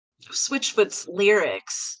Switchfoot's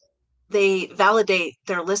lyrics, they validate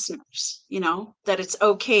their listeners, that it's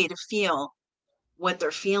okay to feel what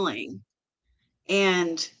they're feeling.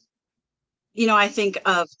 And, I think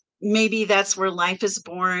of maybe that's where life is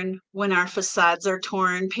born when our facades are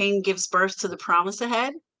torn. Pain gives birth to the promise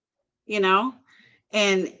ahead, you know?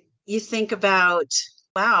 And you think about,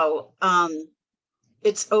 wow,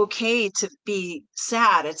 it's okay to be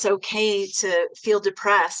sad. It's okay to feel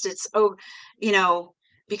depressed. You know,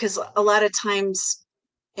 because a lot of times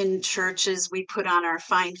in churches we put on our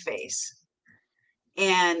fine face.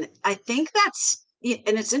 And I think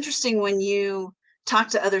and it's interesting when you talk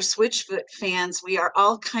to other Switchfoot fans, we are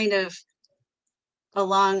all kind of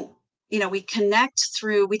along, we connect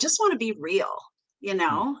through, we just want to be real, you Hmm.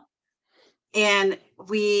 know? And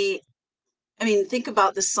I mean, think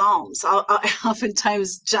about the Psalms.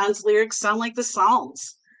 Oftentimes, John's lyrics sound like the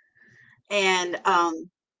Psalms, and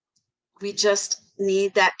we just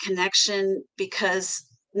need that connection because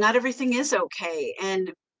not everything is okay,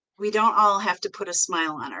 and we don't all have to put a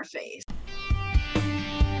smile on our face.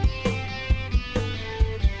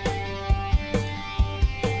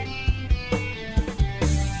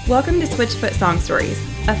 Welcome to Switchfoot Song Stories,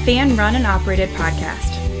 a fan-run and operated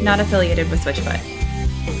podcast, not affiliated with Switchfoot.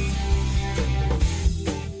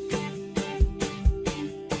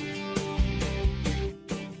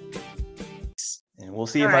 And we'll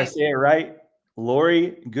see All if I right. say it right.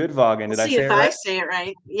 Lori Goodvagen. We'll Did I see say if it I right? say it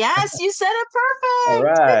right. Yes, you said it All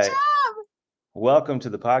perfect. Good right. job. Welcome to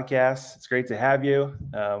the podcast. It's great to have you.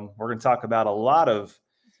 We're going to talk about a lot of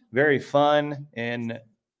very fun and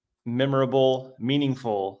memorable,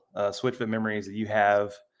 meaningful Switchfoot memories that you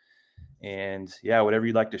have. And yeah, whatever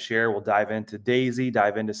you'd like to share, we'll dive into Daisy,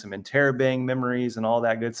 dive into some Interrobang memories and all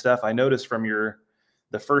that good stuff. I noticed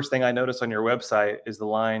the first thing I noticed on your website is the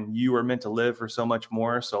line, "You were meant to live for so much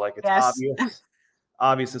more." So like it's Yes.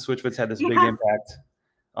 obvious that Switchfoot's had this big Yeah. impact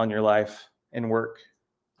on your life and work.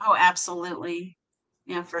 Oh, absolutely.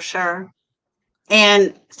 Yeah, for sure.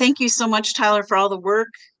 And thank you so much, Tyler, for all the work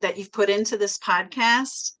that you've put into this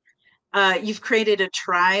podcast. You've created a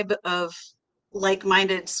tribe of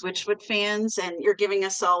like-minded Switchfoot fans, and you're giving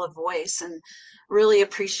us all a voice. And really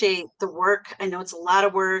appreciate the work. I know it's a lot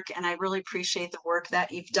of work, and I really appreciate the work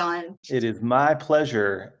that you've done. It is my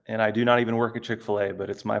pleasure, and I do not even work at Chick-fil-A, but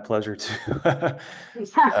it's my pleasure uh,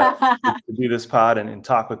 to do this pod and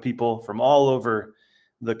talk with people from all over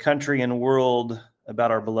the country and world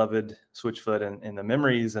about our beloved Switchfoot and the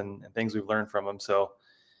memories and things we've learned from them. So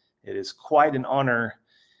it is quite an honor.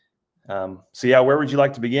 So yeah, where would you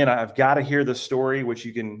like to begin? I've got to hear the story, which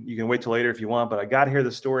you can wait till later if you want, but I got to hear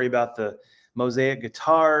the story about the mosaic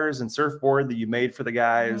guitars and surfboard that you made for the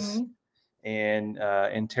guys. Mhm. And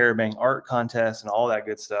Interrobang art contest and all that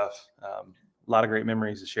good stuff. A lot of great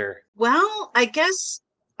memories to share. Well, I guess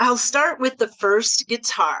I'll start with the first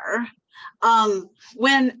guitar.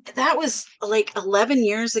 When that was like 11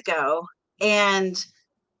 years ago, and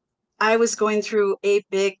I was going through a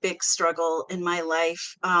big struggle in my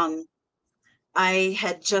life. I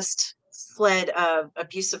had just fled a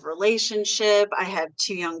abusive relationship. I had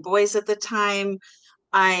two young boys at the time.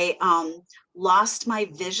 I lost my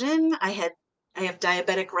vision. I have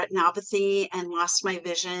diabetic retinopathy and lost my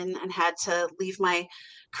vision and had to leave my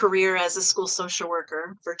career as a school social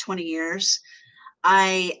worker for 20 years.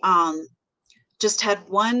 I just had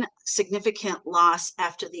one significant loss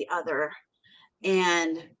after the other,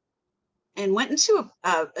 and went into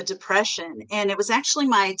a depression. And it was actually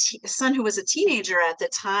my son, who was a teenager at the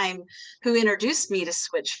time, who introduced me to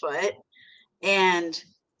Switchfoot. And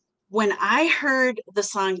when I heard the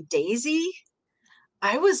song Daisy,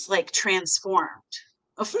 I was like transformed.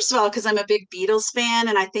 Well, first of all, because I'm a big Beatles fan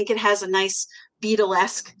and I think it has a nice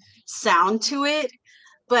Beatlesque sound to it.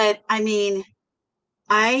 But I mean,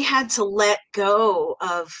 I had to let go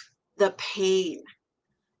of the pain.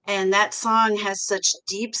 And that song has such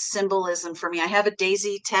deep symbolism for me. I have a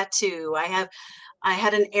daisy tattoo. I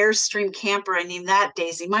had an Airstream camper. I named that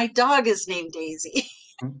Daisy. My dog is named Daisy.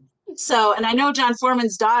 So, and I know John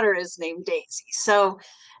Foreman's daughter is named Daisy. So,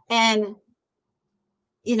 and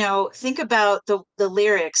think about the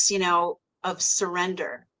lyrics, of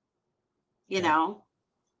surrender, you Yeah. know,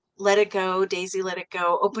 let it go, Daisy, let it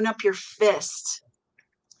go. Open up your fist.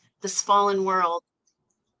 This fallen world,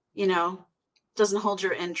 you know, doesn't hold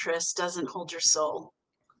your interest, doesn't hold your soul.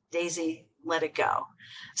 Daisy, let it go.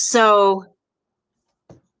 So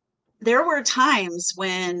there were times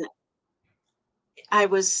when I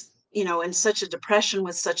was, in such a depression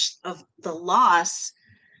with such of the loss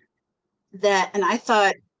and I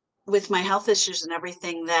thought with my health issues and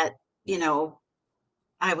everything that, you know,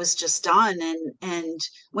 I was just done. And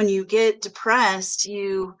when you get depressed,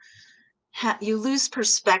 you lose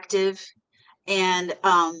perspective, and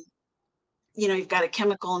you've got a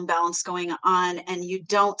chemical imbalance going on, and you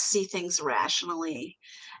don't see things rationally.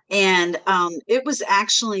 And it was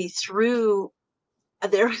actually through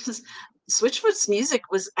there was Switchfoot's music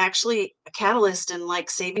was actually a catalyst in like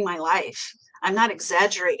saving my life. I'm not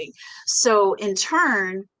exaggerating. So in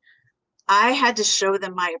turn, I had to show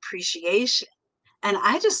them my appreciation. And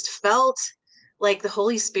I just felt like the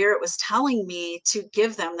Holy Spirit was telling me to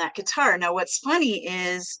give them that guitar. Now, what's funny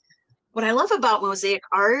is what I love about mosaic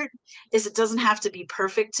art is it doesn't have to be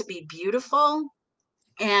perfect to be beautiful.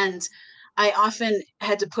 And I often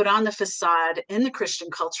had to put on the facade in the Christian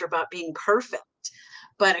culture about being perfect,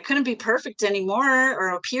 but I couldn't be perfect anymore or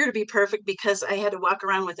appear to be perfect because I had to walk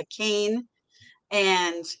around with a cane,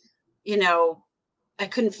 and, I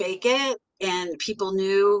couldn't fake it. And people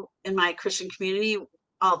knew in my Christian community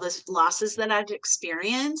all the losses that I'd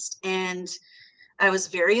experienced, and I was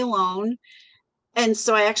very alone. And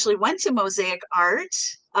so I actually went to mosaic art.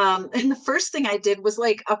 And the first thing I did was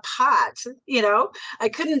like a pot. I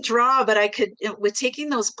couldn't draw, but I could, with taking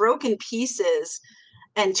those broken pieces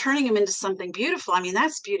and turning them into something beautiful. I mean,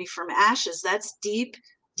 that's beauty from ashes. That's deep,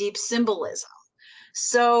 deep symbolism.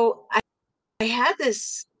 So I had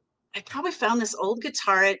this, I probably found this old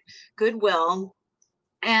guitar at Goodwill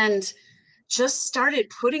and just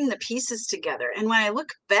started putting the pieces together. And when I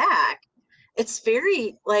look back, it's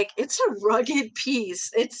very like, it's a rugged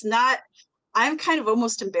piece. It's not, I'm kind of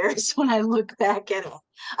almost embarrassed when I look back at it.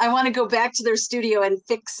 I want to go back to their studio and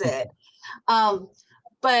fix it.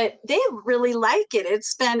 But they really like it.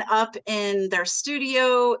 It's been up in their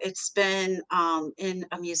studio. It's been in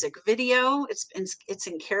a music video. It's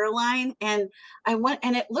in Caroline, and I went,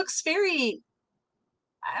 and it looks very,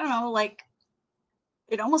 I don't know, like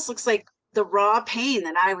it almost looks like the raw pain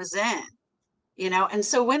that I was in, And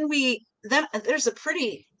so then there's a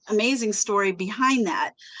pretty amazing story behind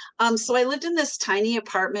that. So I lived in this tiny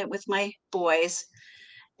apartment with my boys,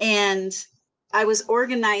 and I was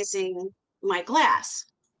organizing my glass.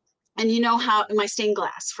 And how my stained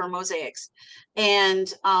glass for mosaics,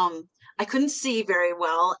 and I couldn't see very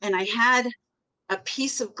well, and I had a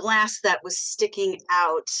piece of glass that was sticking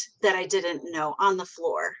out that I didn't know on the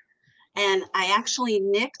floor, and I actually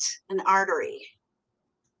nicked an artery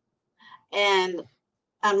and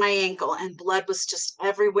on my ankle, and blood was just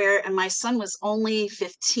everywhere. And my son was only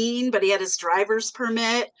 15, but he had his driver's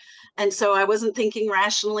permit, and so I wasn't thinking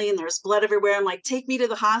rationally, and there's blood everywhere. I'm like, take me to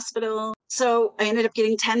the hospital. So I ended up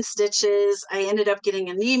getting 10 stitches. I ended up getting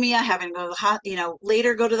anemia, having to go to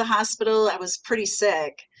later go to the hospital. I was pretty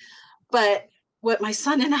sick. But what my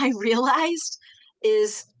son and I realized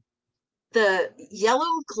is the yellow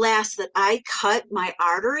glass that I cut my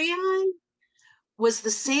artery on was the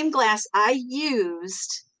same glass I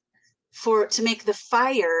used to make the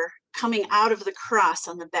fire coming out of the cross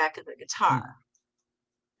on the back of the guitar.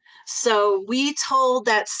 So we told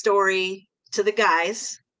that story to the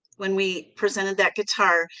guys when we presented that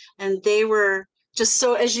guitar, and they were just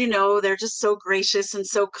so, as you know, they're just so gracious and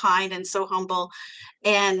so kind and so humble.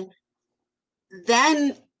 And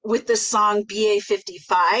then with the song BA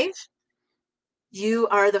 55, you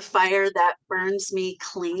are the fire that burns me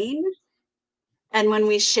clean. And when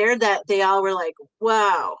we shared that, they all were like,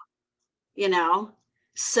 wow,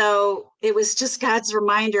 So it was just God's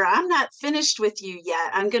reminder, I'm not finished with you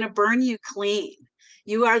yet. I'm going to burn you clean.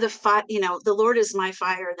 You are the fire, the Lord is my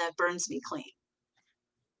fire that burns me clean.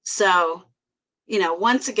 So,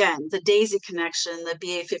 once again, the Daisy connection, the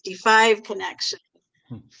BA 55 connection.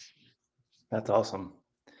 That's awesome.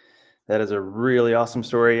 That is a really awesome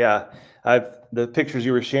story. Yeah. The pictures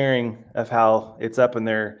you were sharing of how it's up in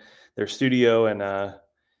their studio. And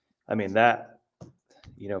I mean that,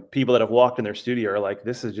 people that have walked in their studio are like,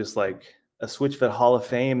 this is just like a Switchfoot Hall of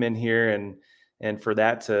Fame in here. And for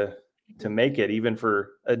that to make it even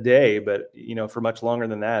for a day, but for much longer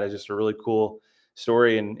than that is just a really cool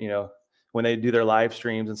story. And, when they do their live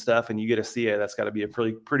streams and stuff and you get to see it, that's gotta be a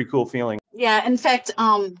pretty cool feeling. Yeah. In fact,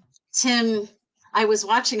 Tim, I was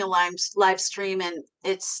watching a live stream, and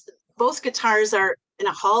it's both guitars are in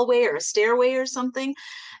a hallway or a stairway or something.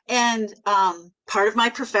 And part of my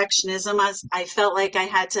perfectionism, I felt like I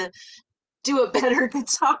had to do a better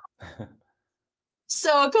guitar.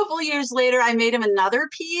 So a couple of years later, I made him another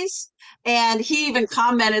piece, and he even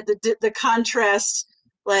commented the contrast,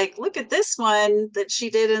 like, look at this one that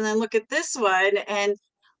she did, and then look at this one. And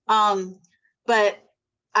but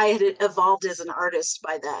I had evolved as an artist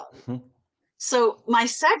by that. Mm-hmm. So my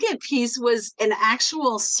second piece was an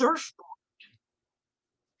actual surfboard.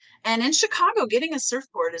 And in Chicago, getting a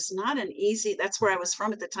surfboard is not an easy, that's where I was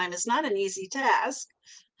from at the time, is not an easy task.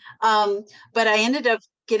 But I ended up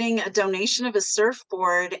getting a donation of a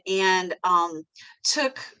surfboard and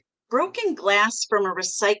took broken glass from a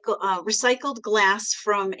recycled glass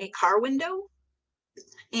from a car window.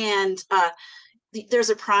 And there's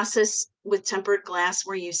a process with tempered glass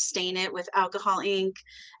where you stain it with alcohol ink,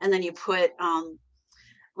 and then you put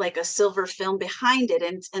like a silver film behind it.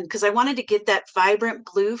 And because I wanted to get that vibrant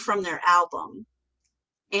blue from their album.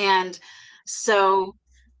 And so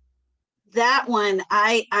that one,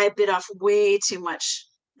 I bit off way too much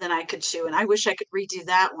than I could chew. And I wish I could redo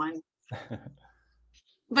that one.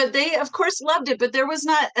 But they, of course, loved it. But there was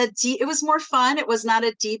not a deep, it was more fun. It was not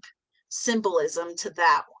a deep symbolism to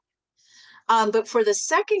that one. But for the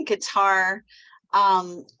second guitar,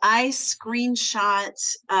 I screenshot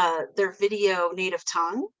their video Native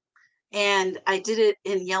Tongue. And I did it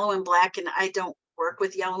in yellow and black. And I don't work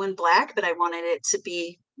with yellow and black, but I wanted it to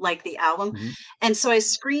be like the album. Mhm. And so I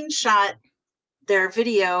screenshot their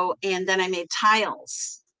video, and then I made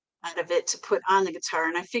tiles out of it to put on the guitar.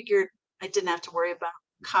 And I figured I didn't have to worry about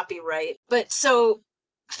copyright. But so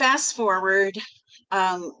fast forward,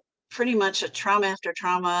 pretty much a trauma after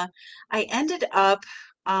trauma, I ended up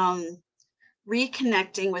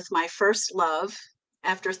reconnecting with my first love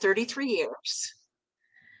after 33 years.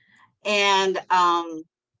 And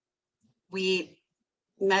we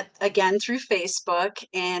met again through Facebook,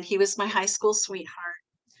 and he was my high school sweetheart.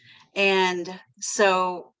 And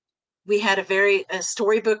so we had a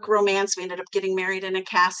storybook romance. We ended up getting married in a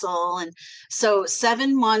castle. And so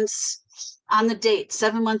 7 months on the date,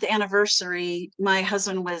 7-month anniversary, my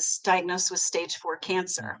husband was diagnosed with stage 4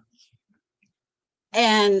 cancer.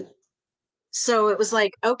 And so it was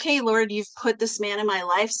like, okay, Lord, you've put this man in my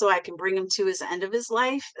life so I can bring him to his end of his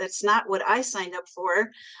life. That's not what I signed up for.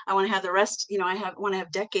 I want to have the rest, I want to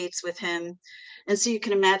have decades with him. And so you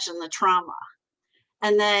can imagine the trauma.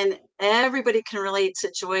 And then everybody can relate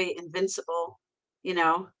to Joy Invincible,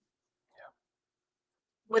 Yeah.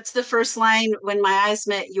 What's the first line? When my eyes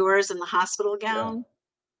met yours in the hospital gown.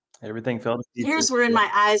 Yeah. Everything fell to pieces. Tears were in my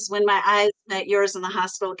eyes when my eyes met yours in the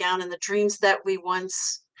hospital gown, and the dreams that we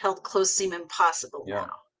once held close seem impossible now.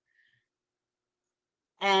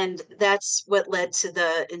 And that's what led to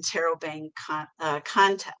the Interrobang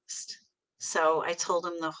contest. So I told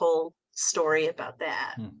him the whole story about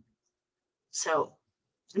that. So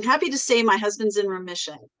I'm happy to say my husband's in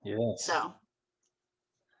remission. Yes. So.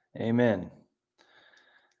 Amen.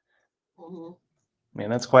 Mhm. Man,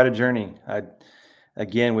 that's quite a journey.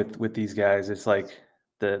 Again, with these guys, it's like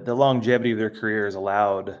the longevity of their career has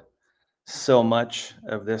allowed so much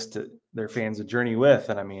of this to their fans to journey with.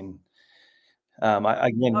 And I mean,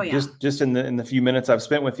 just in the few minutes I've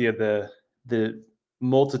spent with you, the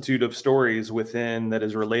multitude of stories within that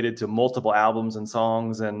is related to multiple albums and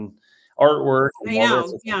songs and artwork and all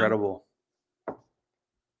this, it's incredible.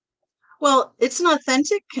 Well, it's an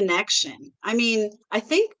authentic connection. I mean, I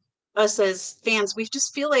think us as fans, we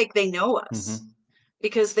just feel like they know us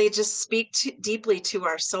because they just speak deeply to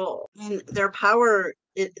our soul, and their power,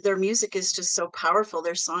 their music is just so powerful.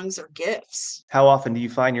 Their songs are gifts. How often do you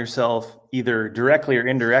find yourself either directly or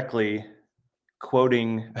indirectly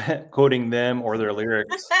quoting them or their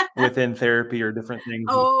lyrics within therapy or different things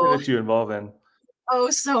that you involve in? Oh,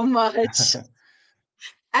 so much.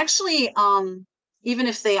 Actually, even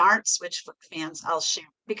if they aren't Switchfoot fans, I'll share,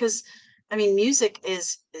 because I mean, music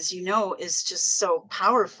is, as you know, is just so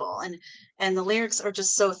powerful, and the lyrics are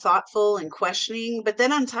just so thoughtful and questioning. But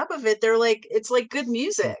then on top of it, it's like good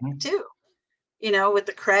music too, with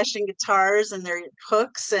the crashing guitars and their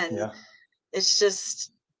hooks, and it's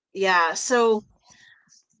just, So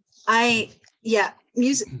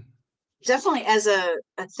music, definitely as a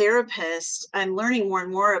therapist, I'm learning more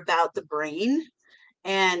and more about the brain,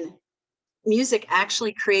 and music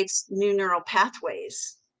actually creates new neural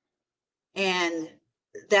pathways, and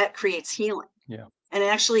that creates healing. Yeah. And it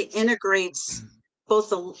actually integrates both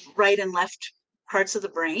the right and left parts of the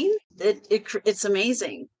brain. It's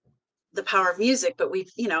amazing, the power of music. But we,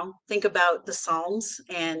 think about the Psalms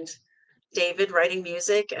and David writing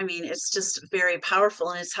music. I mean, it's just very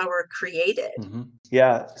powerful, and it's how we're created.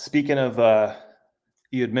 Yeah. Speaking of,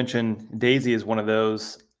 you had mentioned Daisy is one of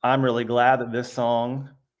those. I'm really glad that this song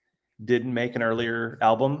didn't make an earlier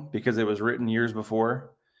album because it was written years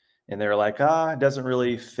before, and they were like, it doesn't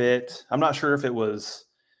really fit. I'm not sure if it was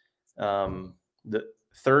the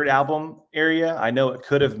third album area. I know it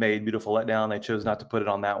could have made Beautiful Letdown. They chose not to put it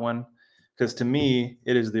on that one because to me,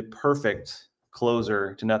 it is the perfect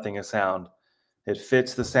closer to Nothing Is Sound. It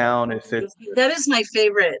fits the sound. It fits. That is my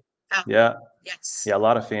favorite album. Yeah. Yes. Yeah. A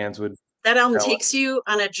lot of fans would That album Kinda like- takes you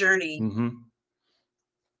on a journey,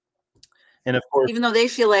 And of course, even though they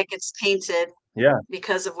feel like it's tainted yeah.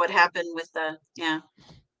 because of what happened with And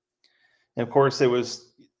of course, it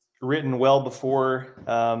was written well before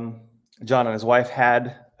John and his wife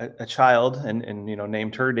had a child and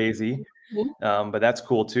named her Daisy. But that's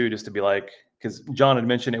cool too, just to be like, because John had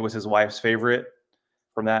mentioned it was his wife's favorite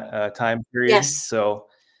from that time period. Yes. So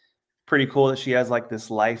pretty cool that she has like this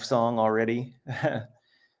life song already.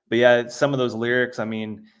 But yeah, some of those lyrics, I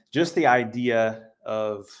mean, just the idea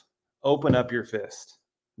of open up your fist,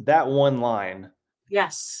 that one line.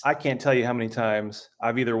 Yes. I can't tell you how many times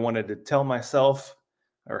I've either wanted to tell myself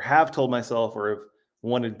or have told myself or have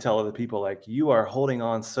wanted to tell other people, like, you are holding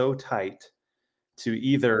on so tight to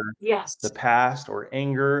either Yes. the past or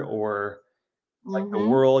anger or like the Mhm.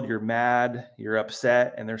 world, you're mad, you're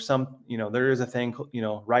upset. And there's some, there is a thing,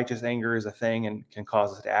 righteous anger is a thing and can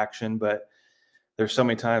cause us to action. But there's so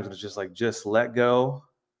many times it's just like, just let go.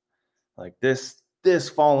 Like this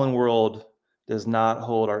fallen world does not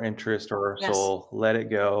hold our interest or our Yes. soul. Let it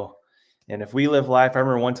go. And if we live life, I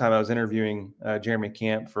remember one time I was interviewing Jeremy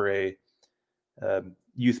Camp for a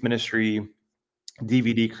youth ministry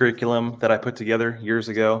DVD curriculum that I put together years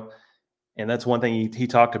ago. And that's one thing he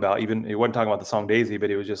talked about. Even he wasn't talking about the song Daisy, but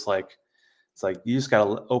it was just like, it's like, you just got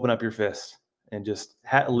to open up your fist and just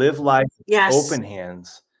live life with Yes. open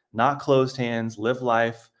hands, not closed hands. Live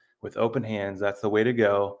life with open hands. That's the way to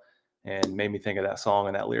go. And made me think of that song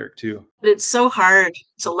and that lyric too. But it's so hard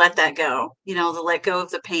to let that go, to let go of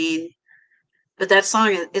the pain. But that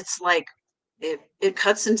song, it's like it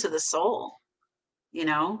cuts into the soul,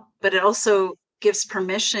 but it also gives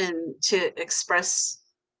permission to express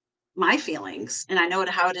my feelings. And I know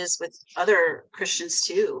how it is with other Christians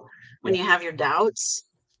too. When you have your doubts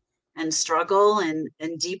and struggle and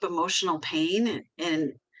deep emotional pain,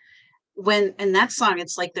 and when in that song,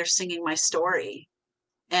 it's like they're singing my story.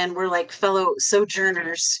 And we're like fellow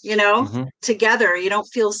sojourners, together. You don't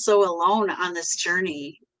feel so alone on this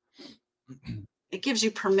journey. It gives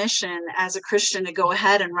you permission as a Christian to go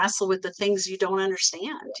ahead and wrestle with the things you don't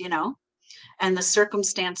understand, and the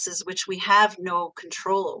circumstances which we have no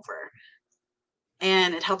control over.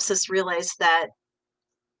 And it helps us realize that,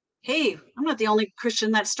 hey, I'm not the only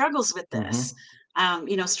Christian that struggles with this,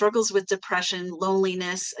 struggles with depression,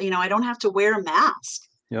 loneliness. I don't have to wear a mask.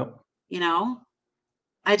 Yep.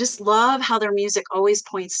 I just love how their music always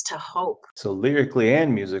points to hope. So lyrically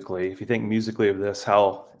and musically, if you think musically of this,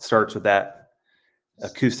 how it starts with that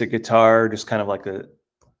acoustic guitar, just kind of like a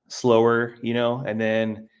slower, and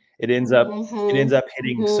then it ends up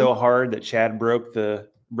hitting so hard that Chad broke a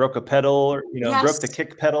pedal, or broke the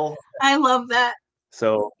kick pedal. I love that.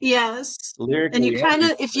 So yes, lyrically, and you kind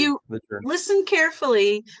of, if you listen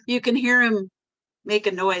carefully, you can hear him make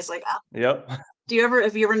a noise like, oh. Yep. Have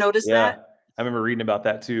you ever noticed that? I remember reading about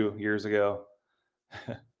that too years ago.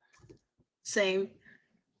 Same.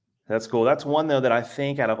 That's cool. That's one though that I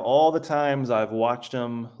think out of all the times I've watched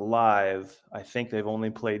them live, I think they've only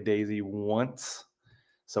played Daisy once.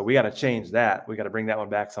 So we got to change that. We got to bring that one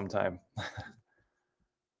back sometime.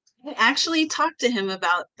 I actually talked to him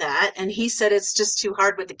about that, and he said it's just too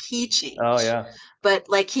hard with the key change. Oh yeah. But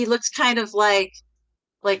like he looks kind of like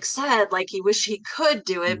sad, like he wish he could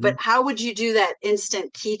do it. But how would you do that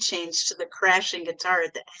instant key change to the crashing guitar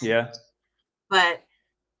at the end? Yeah. But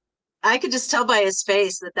I could just tell by his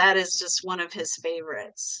face that is just one of his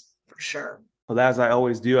favorites for sure. Well, as I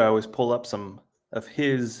always do, I always pull up some of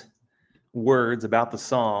his words about the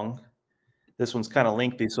song. This one's kind of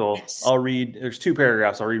lengthy, so I'll read. There's 2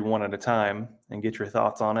 paragraphs. I'll read one at a time and get your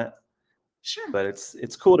thoughts on it. Sure. But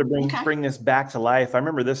it's cool to bring this back to life. I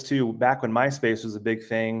remember this too, back when MySpace was a big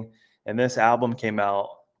thing, and this album came out.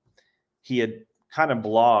 He had kind of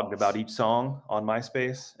blogged about each song on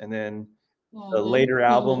MySpace, and then the later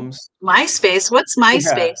albums. MySpace? What's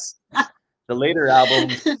MySpace? Yeah. The later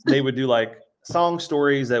albums, they would do like song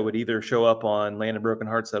stories that would either show up on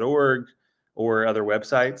landofbrokenhearts.org or other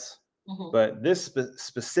websites. But this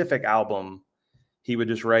specific album, he would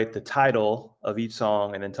just write the title of each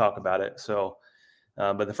song and then talk about it. So,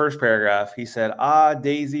 but the first paragraph, he said, "Ah,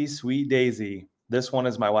 Daisy, sweet Daisy. This one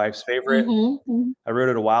is my wife's favorite. I wrote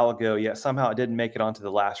it a while ago, yet somehow it didn't make it onto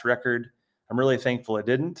the last record. I'm really thankful it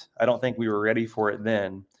didn't. I don't think we were ready for it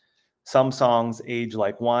then. Some songs age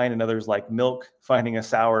like wine and others like milk, finding a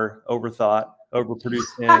sour, overthought,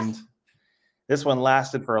 overproduced end. This one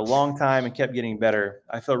lasted for a long time and kept getting better.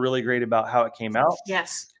 I feel really great about how it came out.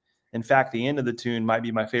 Yes. In fact, the end of the tune might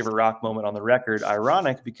be my favorite rock moment on the record.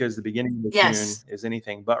 Ironic because the beginning of the tune is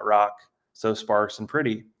anything but rock, so sparse and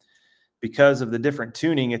pretty. because of the different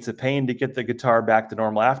tuning, it's a pain to get the guitar back to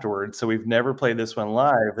normal afterwards. So we've never played this one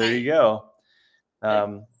live. There you go.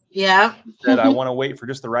 Yeah. That I want to wait for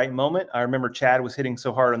just the right moment. I remember Chad was hitting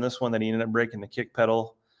so hard on this one that he ended up breaking the kick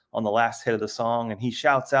pedal on the last hit of the song, and he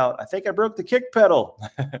shouts out, "I think I broke the kick pedal."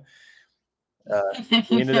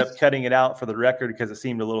 We ended up cutting it out for the record because it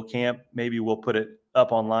seemed a little camp. Maybe we'll put it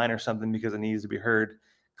up online or something because it needs to be heard.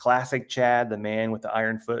 Classic Chad, the man with the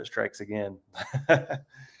iron foot, strikes again.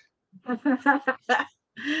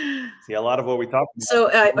 See, a lot of what we talked about.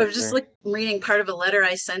 So I was just reading part of a letter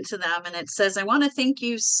I sent to them, and it says, "I want to thank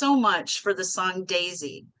you so much for the song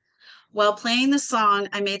Daisy. While playing the song,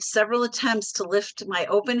 I made several attempts to lift my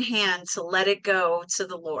open hand to let it go to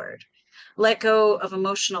the Lord. Let go of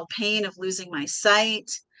emotional pain of losing my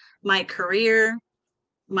sight, my career,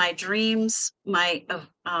 my dreams, my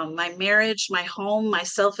marriage, my home, my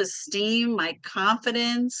self-esteem, my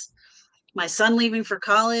confidence, my son leaving for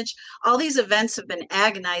college. All these events have been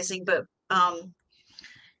agonizing, but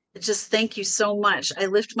just thank you so much. I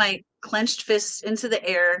lift my clenched fists into the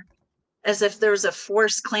air as if there was a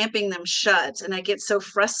force clamping them shut, and I get so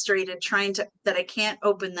frustrated that I can't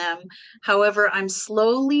open them. However, I'm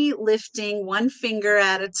slowly lifting one finger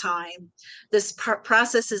at a time. This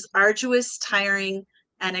process is arduous, tiring,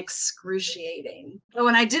 and excruciating." Oh,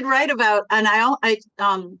 and I did write about, and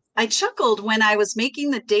I chuckled when I was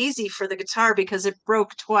making the Daisy for the guitar because it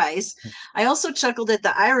broke twice. I also chuckled at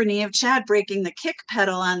the irony of Chad breaking the kick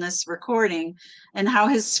pedal on this recording and how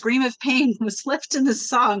his scream of pain was left in the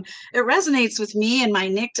song. It resonates with me and my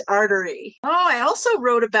nicked artery. Oh, I also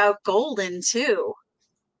wrote about Golden too.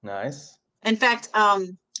 Nice. In fact, I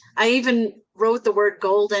even wrote the word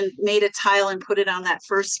golden, made a tile and put it on that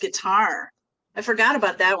first guitar. I forgot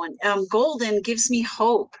about that one. Golden gives me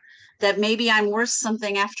hope that maybe I'm worth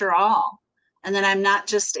something after all, and that I'm not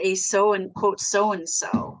just a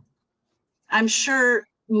so-and-so. I'm sure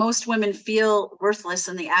most women feel worthless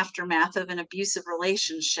in the aftermath of an abusive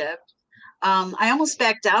relationship. I almost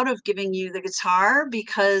backed out of giving you the guitar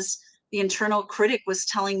because the internal critic was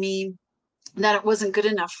telling me that it wasn't good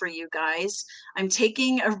enough for you guys. I'm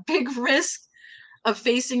taking a big risk of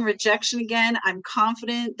facing rejection again. I'm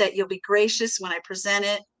confident that you'll be gracious when I present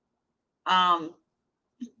it.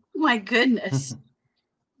 My goodness.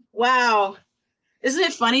 Wow. Isn't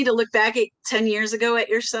it funny to look back at 10 years ago at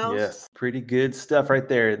yourself? Yes, pretty good stuff right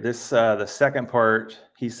there. This, the second part,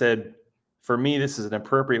 he said, "For me, this is an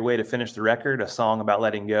appropriate way to finish the record, a song about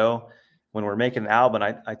letting go. When we're making an album,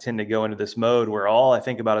 I tend to go into this mode where all I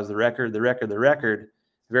think about is the record,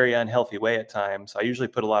 very unhealthy way at times. I usually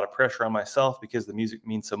put a lot of pressure on myself because the music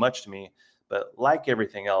means so much to me. But like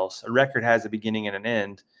everything else, a record has a beginning and an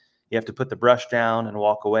end. You have to put the brush down and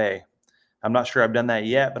walk away. I'm not sure I've done that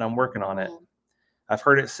yet, but I'm working on it. I've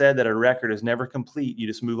heard it said that a record is never complete. You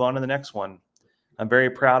just move on to the next one. I'm very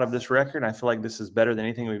proud of this record. I feel like this is better than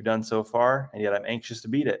anything we've done so far, and yet I'm anxious to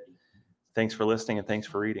beat it. Thanks for listening, and thanks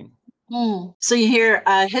for reading." So you hear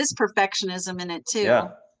his perfectionism in it too.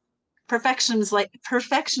 Yeah.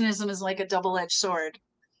 Perfectionism is like a double-edged sword.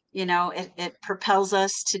 You know, it propels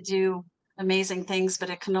us to do amazing things, but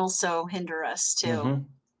it can also hinder us too. Mm-hmm.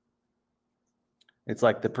 It's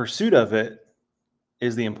like the pursuit of it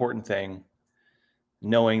is the important thing.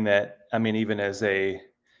 Knowing that, I mean, even as a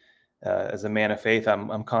man of faith,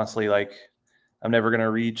 I'm constantly like, I'm never going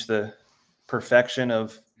to reach the perfection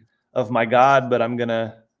of my God, but I'm going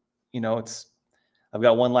to, I've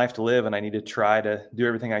got one life to live, and I need to try to do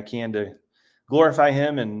everything I can to glorify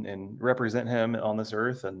him and represent him on this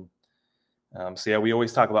earth. And so, yeah, we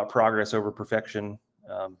always talk about progress over perfection.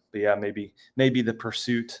 But yeah, maybe the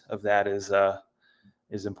pursuit of that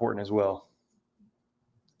is important as well.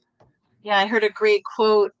 Yeah, I heard a great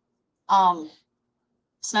quote.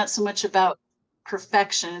 It's not so much about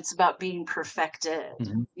perfection, it's about being perfected,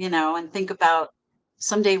 and think about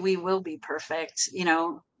someday we will be perfect,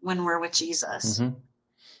 when we're with Jesus. Mm-hmm.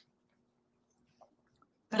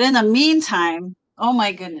 But in the meantime, oh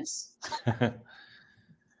my goodness.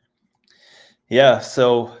 Yeah.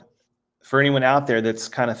 So for anyone out there that's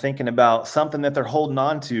kind of thinking about something that they're holding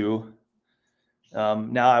on to,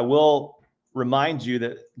 now I will remind you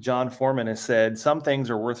that Jon Foreman has said some things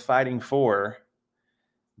are worth fighting for,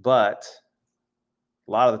 but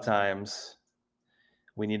a lot of the times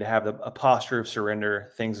we need to have a posture of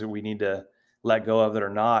surrender, things that we need to let go of that are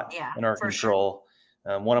not in our control.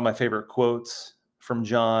 Sure. One of my favorite quotes from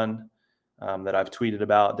Jon that I've tweeted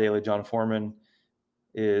about daily, Jon Foreman,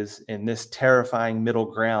 is, "In this terrifying middle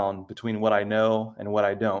ground between what I know and what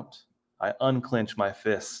I don't, I unclench my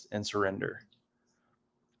fists and surrender."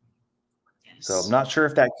 So I'm not sure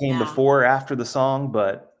if that came before or after the song,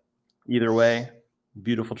 but either way,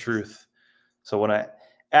 beautiful truth. So when I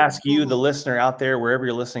ask you, the listener out there, wherever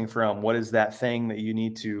you're listening from, what is that thing that you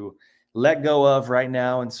need to let go of right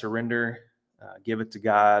now and surrender, give it to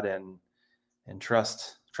God and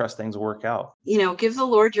trust things will work out. Give the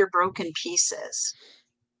Lord your broken pieces,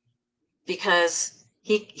 because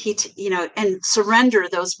and surrender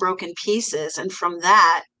those broken pieces. And from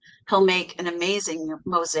that, he'll make an amazing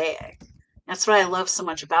mosaic. That's what I love so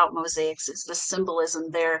much about mosaics, is the symbolism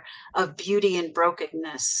there of beauty and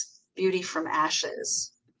brokenness, beauty from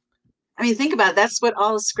ashes. I mean, think about it. That's what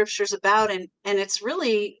all the scripture's about. And it's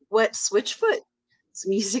really what Switchfoot's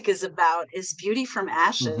music is about, is beauty from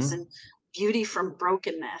ashes and beauty from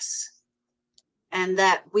brokenness. And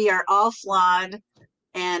that we are all flawed,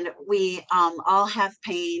 and we all have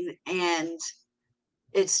pain. And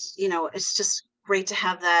it's just great to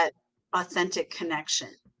have that authentic connection,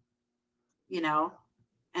 and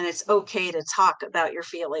it's okay to talk about your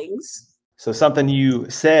feelings. So something you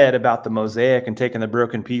said about the mosaic and taking the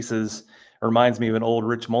broken pieces reminds me of an old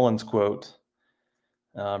Rich Mullins quote.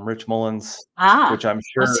 Rich Mullins, which I'm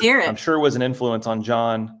sure was an influence on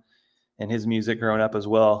John and his music growing up as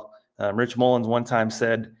well. Rich Mullins one time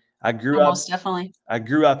said, I grew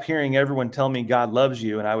up hearing everyone tell me God loves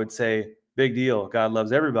you. And I would say, big deal. God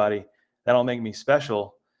loves everybody. That don't make me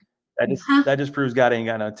special. That just proves God ain't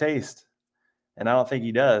got no taste. And I don't think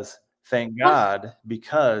he does. Thank God,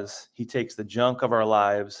 because he takes the junk of our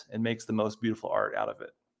lives and makes the most beautiful art out of it.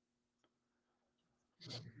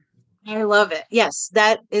 I love it. Yes,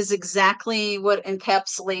 that is exactly what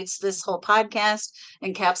encapsulates this whole podcast,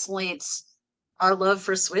 encapsulates our love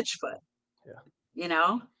for Switchfoot.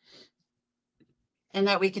 Yeah. And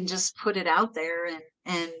that we can just put it out there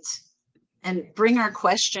and bring our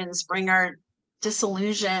questions, bring our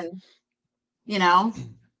disillusion,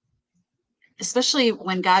 especially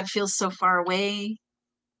when God feels so far away.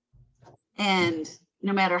 And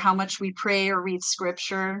no matter how much we pray or read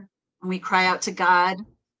scripture, and we cry out to God,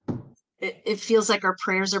 it feels like our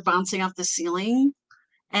prayers are bouncing off the ceiling.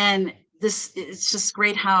 And it's just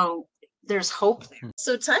great how there's hope there.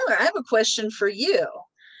 So Tyler, I have a question for you.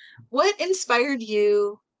 What inspired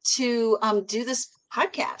you to do this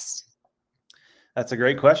podcast? That's a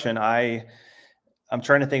great question. I'm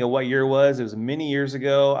trying to think of what year it was. It was many years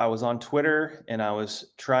ago. I was on Twitter and I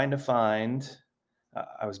was trying to find,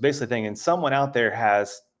 I was basically thinking someone out there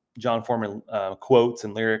has Jon Foreman quotes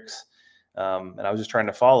and lyrics. And I was just trying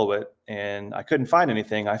to follow it and I couldn't find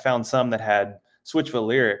anything. I found some that had Switchfoot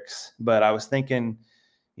lyrics, but I was thinking,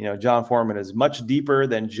 Jon Foreman is much deeper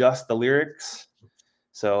than just the lyrics.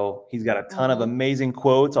 So he's got a ton of amazing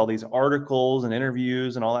quotes, all these articles and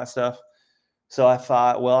interviews and all that stuff. So I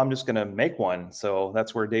thought, well, I'm just going to make one. So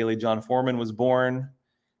that's where Daily Jon Foreman was born.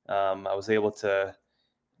 I was able to,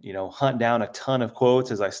 hunt down a ton of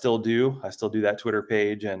quotes, as I still do. I still do that Twitter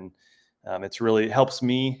page, and it helps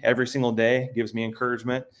me every single day, gives me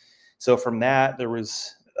encouragement. So from that, there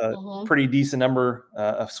was a pretty decent number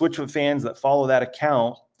of Switchfoot fans that follow that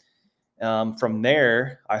account. From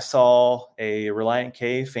there, I saw a Relient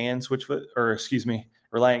K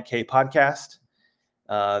Relient K podcast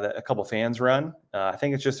that a couple fans run. I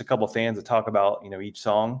think it's just a couple fans that talk about, each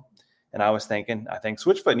song. And I was thinking, I think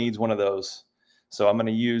Switchfoot needs one of those. So I'm going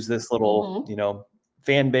to use this little,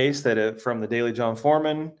 fan base from the Daily Jon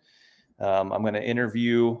Foreman. I'm going to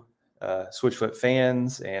interview Switchfoot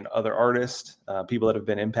fans and other artists, people that have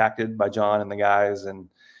been impacted by John and the guys. And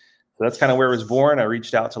so that's kind of where it was born. I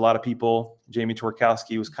reached out to a lot of people. Jamie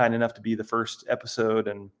Tworkowski was kind enough to be the first episode.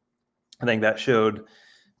 And I think that showed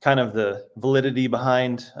kind of the validity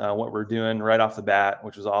behind what we're doing right off the bat,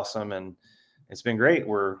 which was awesome. And it's been great.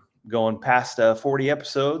 We're going past 40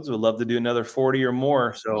 episodes. We'd love to do another 40 or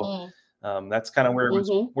more. So that's kind of where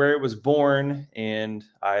it was born. And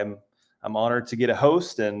I'm honored to get a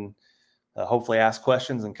host and hopefully ask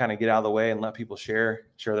questions and kind of get out of the way and let people share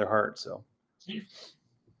their heart. So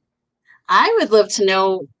I would love to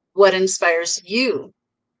know what inspires you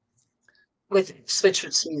with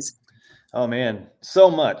Switchfoot's music. Oh man, so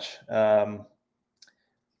much. I've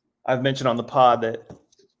mentioned on the pod that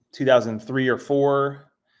 2003 or 4,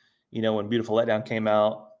 when Beautiful Letdown came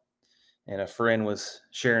out, and a friend was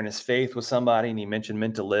sharing his faith with somebody, and he mentioned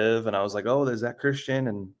Meant to Live, and I was like, oh, there's that Christian,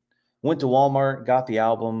 and went to Walmart, got the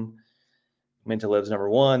album. Meant to Live's number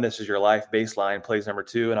 1. This Is Your Life baseline plays number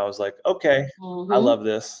 2, and I was like, okay, I love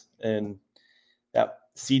this. And that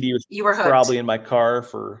CD was probably in my car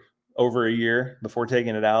for over a year before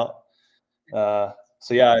taking it out.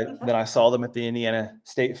 Then I saw them at the Indiana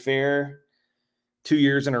State Fair 2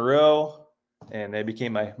 years in a row, and they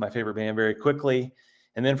became my favorite band very quickly.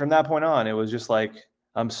 And then from that point on, it was just like,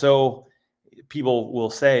 I'm so people will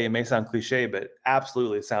say, it may sound cliche, but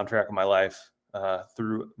absolutely a soundtrack of my life,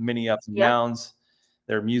 through many ups and downs.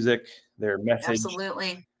 Their music, their message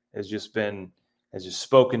Absolutely. has just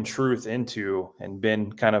spoken truth into and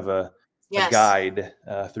been kind of a guide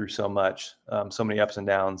through so much, so many ups and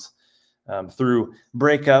downs, through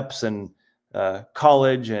breakups and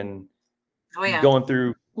college and going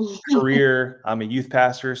through career. I'm a youth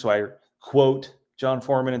pastor, so I quote John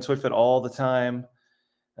Foreman and Switchfoot all the time.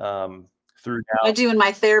 Through now, I do in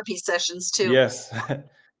my therapy sessions too. Yes.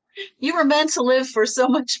 You were meant to live for so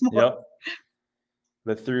much more. Yep.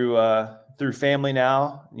 But through family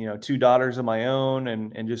now, 2 daughters of my own,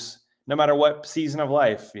 and just no matter what season of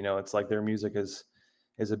life, it's like their music is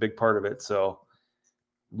a big part of it. So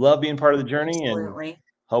love being part of the journey. Absolutely. And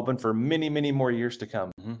hoping for many, many more years to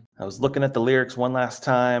come. Mm-hmm. I was looking at the lyrics one last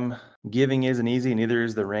time. Giving isn't easy, neither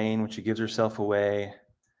is the rain when she gives herself away.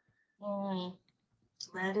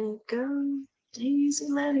 Let it go, Daisy,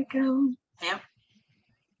 let it go. Yep.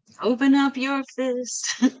 Open up your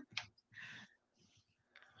fist.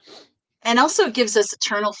 And also gives us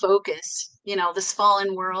eternal focus. This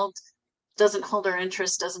fallen world doesn't hold our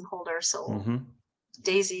interest, doesn't hold our soul. Mm-hmm.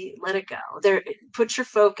 Daisy, let it go. There, put your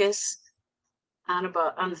focus on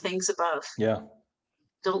the things above. Yeah.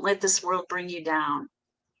 Don't let this world bring you down.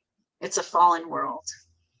 It's a fallen world.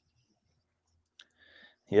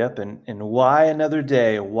 Yep. And why another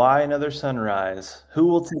day? Why another sunrise? Who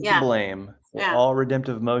will take the blame for all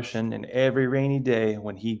redemptive motion in every rainy day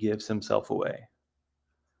when he gives himself away?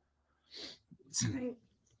 That's right.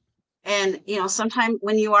 And, sometimes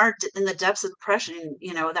when you are in the depths of depression,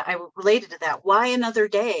 that I related to that, why another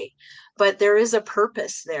day? But there is a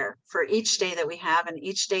purpose there for each day that we have, and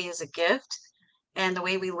each day is a gift. And the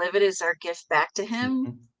way we live it is our gift back to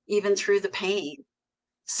him, even through the pain.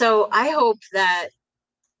 So I hope that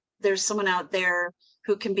there's someone out there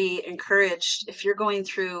who can be encouraged if you're going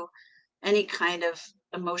through any kind of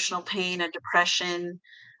emotional pain and depression,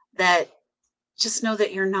 that just know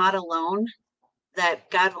that you're not alone,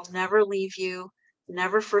 that God will never leave you,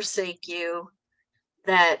 never forsake you,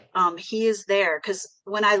 that he is there. Because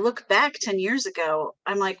when I look back 10 years ago,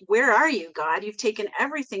 I'm like, where are you, God? You've taken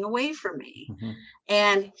everything away from me. Mm-hmm.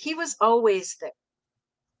 And he was always there.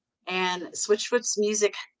 And Switchfoot's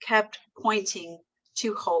music kept pointing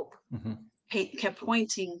to hope, kept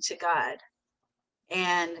pointing to God,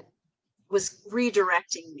 and was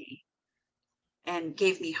redirecting me and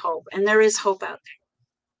gave me hope. And there is hope out there.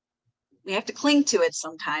 We have to cling to it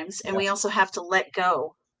sometimes, and we also have to let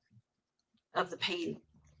go of the pain.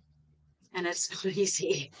 And it's not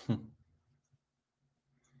easy.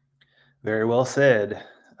 Very well said.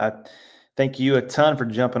 I thank you a ton for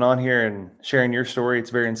jumping on here and sharing your story.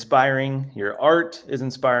 It's very inspiring. Your art is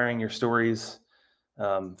inspiring. Your stories,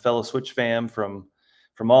 fellow Switch fam from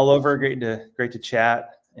all over. Great to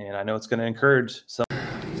chat. And I know it's going to encourage some.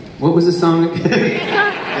 What was the song?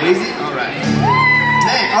 Daisy? All right.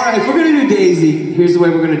 Hey, all right, if we're going to do Daisy, here's the way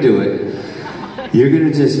we're going to do it. You're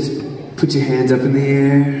going to just put your hands up in the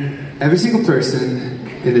air. Every single person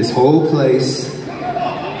in this whole place.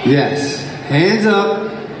 Yes. Hands up.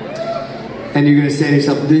 And you're going to say to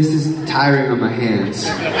yourself, this is tiring on my hands.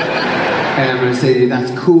 And I'm going to say to you,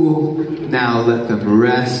 that's cool. Now let them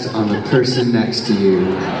rest on the person next to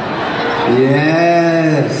you.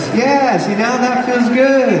 Yes, now that feels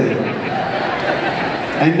good.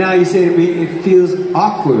 And now you say to me, it feels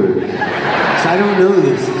awkward. So I don't know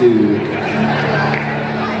this dude.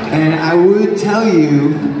 And I would tell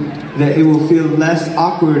you that it will feel less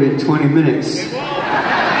awkward in 20 minutes.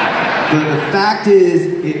 But the fact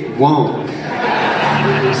is, it won't.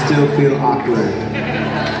 It will still feel awkward.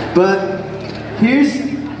 But here's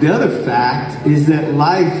the other fact, is that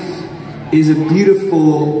life is a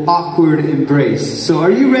beautiful, awkward embrace. So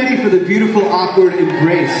are you ready for the beautiful, awkward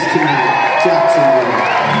embrace tonight, Jacksonville?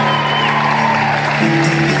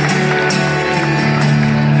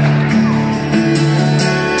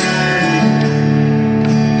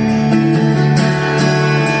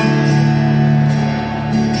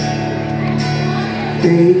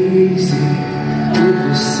 Daisy, give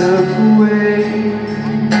yourself away.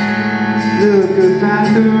 Look up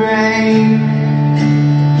at the rain.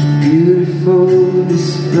 Beautiful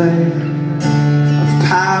display of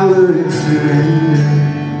power and surrender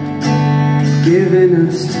given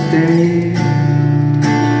us today.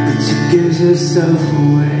 And she gives herself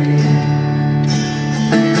away.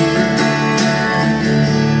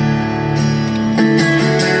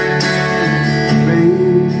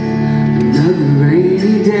 Another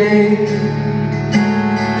rainy day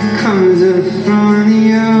comes up from the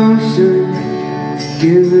ocean,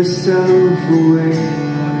 gives herself away.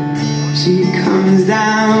 She comes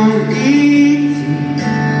down easy.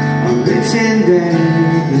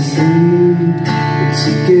 same, but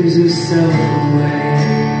she gives herself away.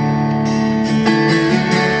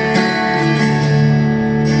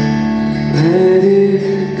 Let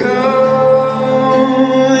it go,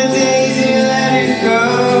 Daisy, let it go.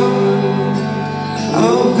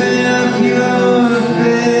 Open up your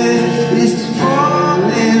fist, this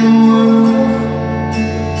falling world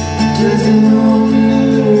doesn't hold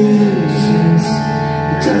your interest,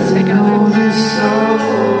 it doesn't hold your soul.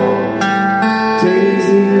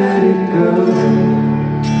 Daisy, let it go.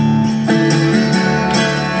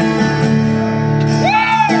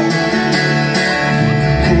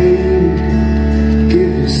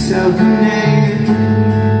 Yourself a name,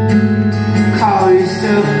 call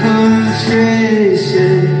yourself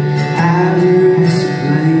contrition, have your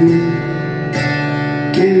explain.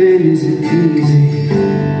 Giving isn't easy,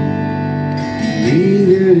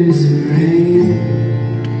 neither is the rain,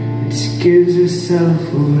 but she gives herself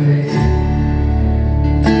away.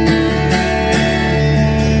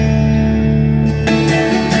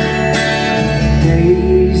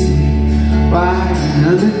 Daisy, why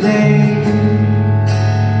another day?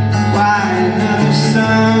 Why another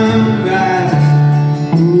sunrise?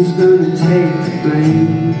 Who's gonna take the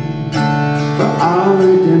blame for all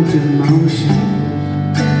redemptive motion,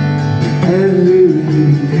 every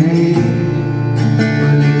living pain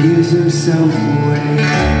when he gives himself away?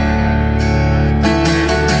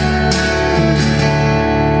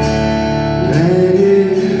 Let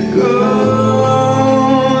it go,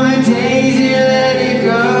 Daisy, let it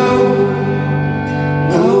go.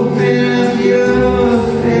 Open up your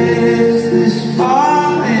this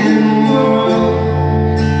falling world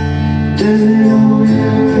doesn't hold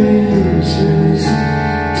your interest,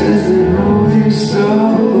 doesn't hold your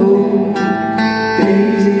soul.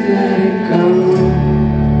 Daisy, let it go.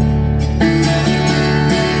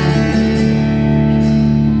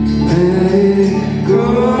 Let it go.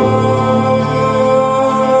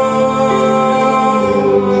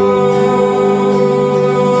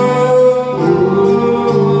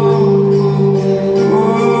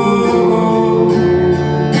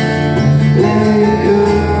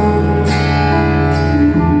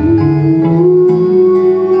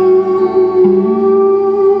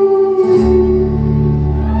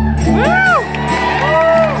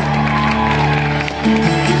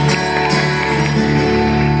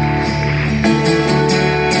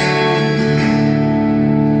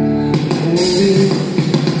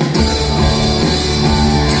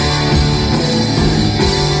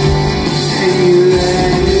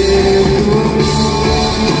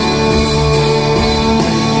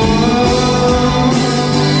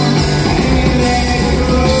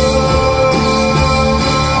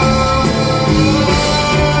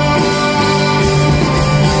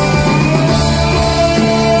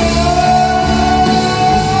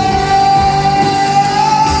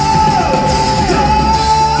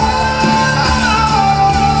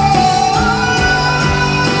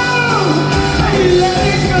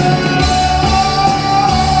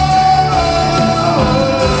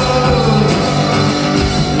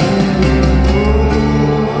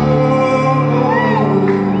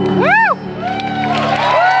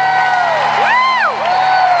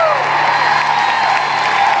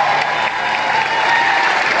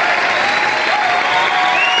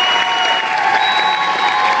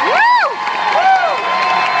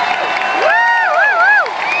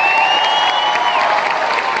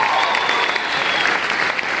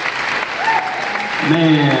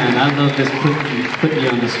 Man, I love this put you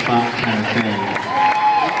on the spot kind of thing.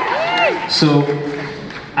 So,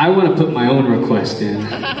 I want to put my own request in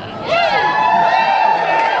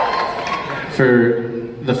for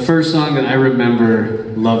the first song that I remember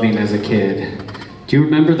loving as a kid. Do you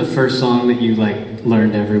remember the first song that you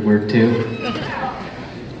learned every word to?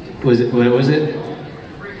 What was it?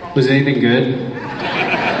 Was it anything good?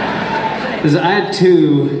 Because I had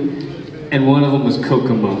two, and one of them was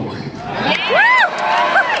Kokomo.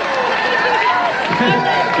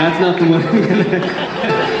 That's not the one I'm gonna.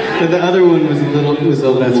 But the other one was a little.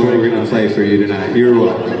 That's what we're gonna play for you tonight. You're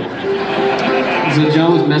welcome. So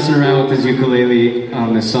John was messing around with his ukulele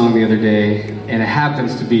on this song the other day, and it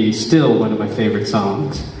happens to be still one of my favorite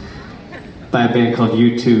songs by a band called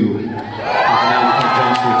U2, off an album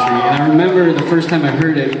called Joshua Tree. And I remember the first time I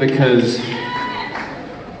heard it because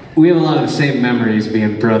we have a lot of the same memories,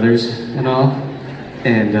 being brothers and all,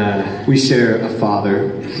 and we share a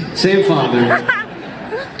father. Same father.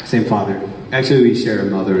 Same father. Actually, we share a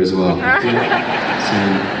mother as well.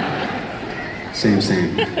 Same.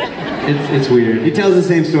 It's weird. He tells the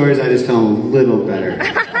same stories, I just tell him a little better.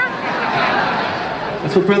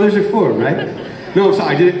 That's what brothers are for, right? No,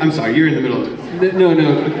 I'm sorry, you're in the middle of it. No,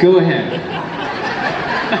 go ahead.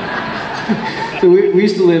 So we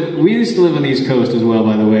used to live on the East Coast as well,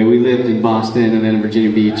 by the way. We lived in Boston and then in Virginia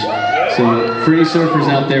Beach. So for any surfers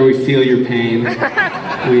out there, we feel your pain.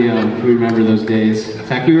 We remember those days. In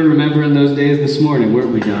fact, we were remembering those days this morning,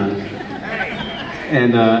 weren't we, John?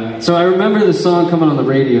 And so I remember the song coming on the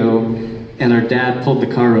radio, and our dad pulled the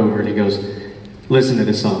car over and he goes, "Listen to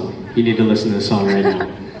this song. You need to listen to this song right now."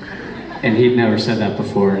 And he'd never said that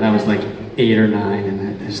before, and I was like 8 or 9, and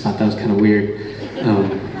I just thought that was kind of weird.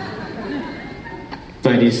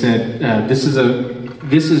 But he said, this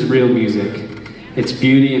is real music. It's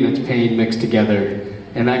beauty and it's pain mixed together.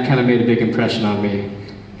 And that kind of made a big impression on me.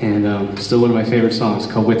 And still one of my favorite songs,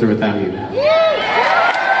 called With or Without You.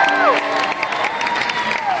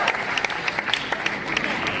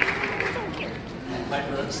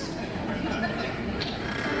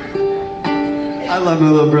 I love my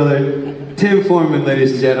little brother, Tim Foreman,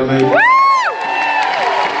 ladies and gentlemen.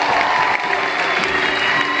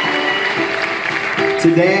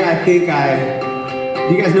 Today, I think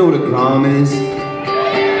you guys know what a Grom is?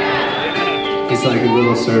 It's like a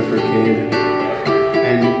little surfer kid.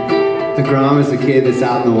 And the Grom is the kid that's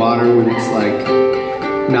out in the water when it's like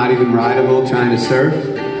not even rideable trying to surf.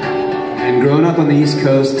 And growing up on the East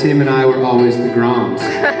Coast, Tim and I were always the Groms.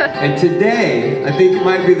 And today, I think it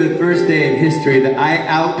might be the first day in history that I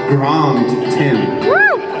out-Grommed Tim.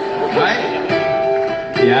 Right?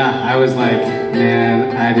 Yeah, I was like,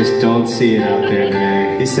 man, I just don't see it out there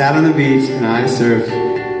today. He sat on the beach and I surfed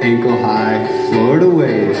ankle-high Florida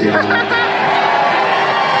waves, y'all.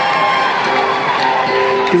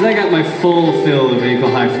 Because I got my full fill of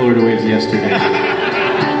ankle-high Florida waves yesterday.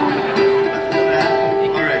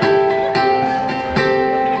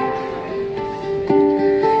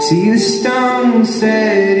 See the stone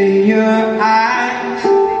set in your eyes,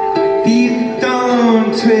 feel the thorn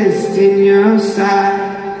twist in your side,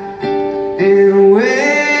 and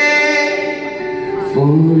wait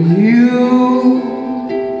for you.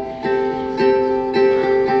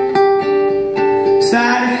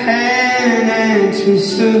 Side of hand and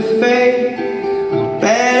twist of fate,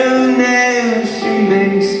 better now she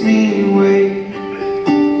makes me wait,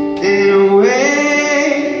 and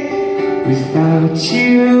wait without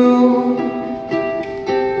you.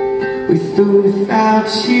 With or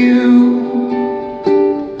without you,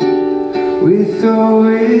 with or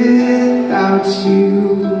without you.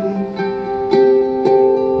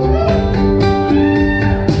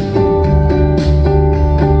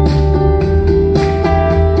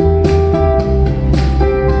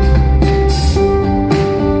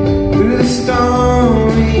 Through the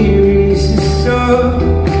stormy reaches so,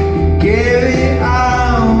 you gave it all.